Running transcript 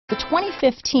The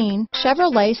 2015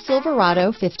 Chevrolet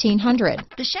Silverado 1500.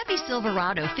 The Chevy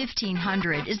Silverado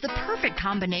 1500 is the perfect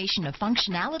combination of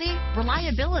functionality,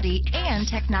 reliability, and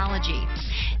technology.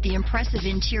 The impressive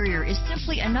interior is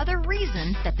simply another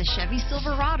reason that the Chevy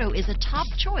Silverado is a top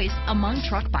choice among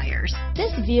truck buyers.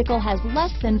 This vehicle has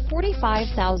less than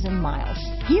 45,000 miles.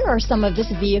 Here are some of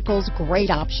this vehicle's great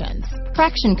options: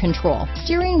 traction control,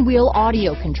 steering wheel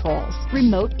audio controls,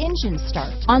 remote engine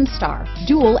start, OnStar,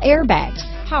 dual airbags,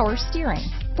 power steering,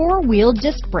 four-wheel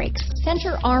disc brakes,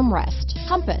 center armrest,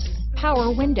 compass,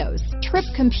 power windows, trip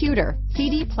computer,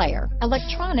 CD player,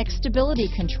 electronic stability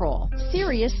control,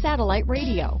 Sirius satellite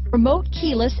radio, remote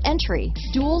keyless entry,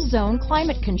 dual zone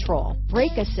climate control,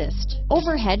 brake assist,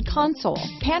 overhead console,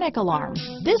 panic alarm.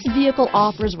 This vehicle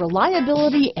offers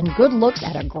reliability and good looks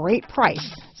at a great price.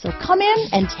 So come in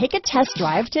and take a test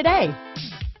drive today.